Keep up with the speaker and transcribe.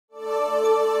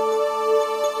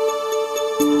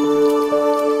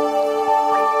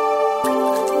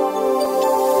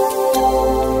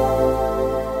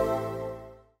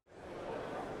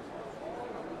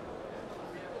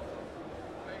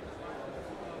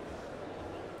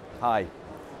Hi,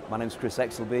 my name is Chris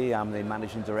Exelby. I'm the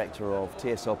Managing Director of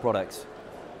TSL Products.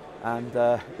 And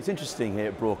it's interesting here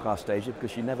at BroadcastAsia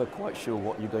because you're never quite sure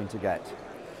what you're going to get.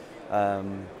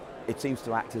 It seems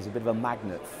to act as a bit of a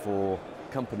magnet for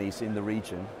companies in the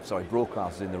region,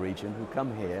 broadcasters in the region, who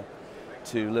come here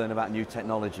to learn about new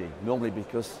technology, normally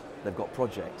because they've got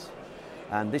projects.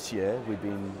 And this year we've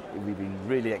been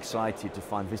really excited to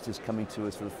find visitors coming to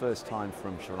us for the first time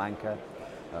from Sri Lanka,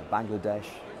 Bangladesh,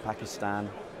 Pakistan,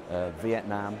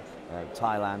 Vietnam,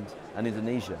 Thailand and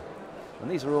Indonesia.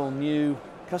 And these are all new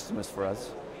customers for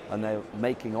us, and they're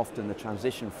making often the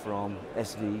transition from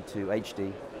SD to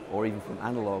HD or even from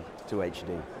analog to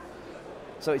HD.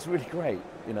 So it's really great,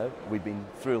 we've been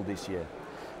thrilled this year.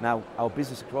 Now our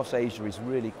business across Asia is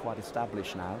really quite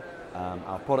established now.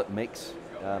 Our product mix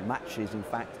matches in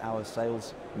fact our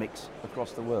sales mix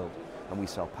across the world, and we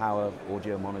sell power,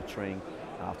 audio monitoring,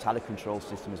 our telecontrol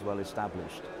system is well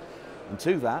established. And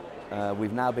to that,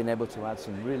 we've now been able to add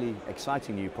some really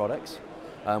exciting new products.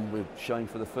 We're showing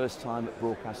for the first time at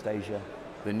BroadcastAsia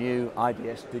the new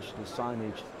IDS digital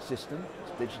signage system.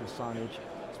 It's digital signage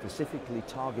specifically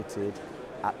targeted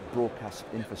at broadcast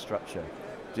infrastructure,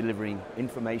 delivering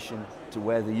information to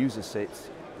where the user sits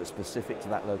that's specific to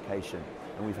that location.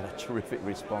 And we've had a terrific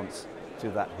response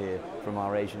to that here from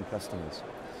our Asian customers.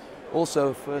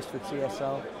 Also, first for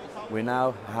TSL, we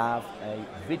now have a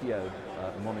video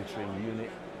monitoring unit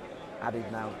added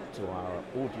now to our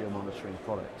audio monitoring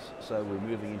products. So we're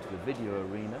moving into the video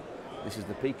arena. This is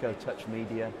the Pico Touch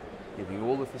Media, giving you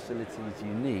all the facilities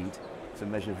you need to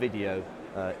measure video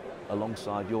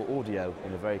alongside your audio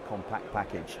in a very compact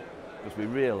package. Because we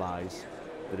realise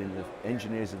that in the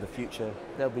engineers of the future,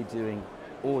 they'll be doing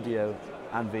audio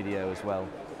and video as well,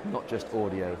 not just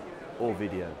audio or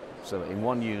video. So in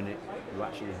one unit, you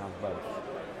actually have both.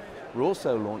 We're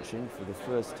also launching for the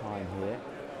first time here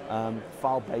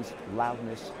file-based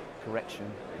loudness correction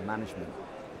management.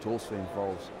 It also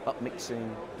involves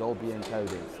upmixing, Dolby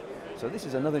encoding. So this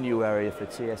is another new area for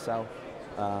TSL.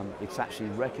 It's actually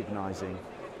recognizing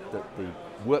that the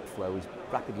workflow is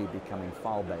rapidly becoming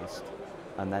file-based,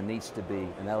 and there needs to be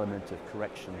an element of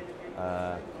correction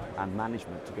and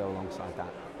management to go alongside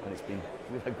that. And it's been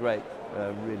a great,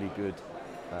 really good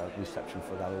reception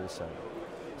for that also.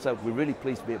 So we're really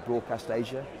pleased to be at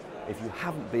BroadcastAsia. If you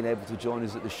haven't been able to join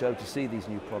us at the show to see these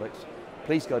new products,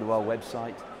 please go to our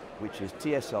website, which is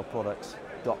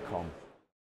tslproducts.com.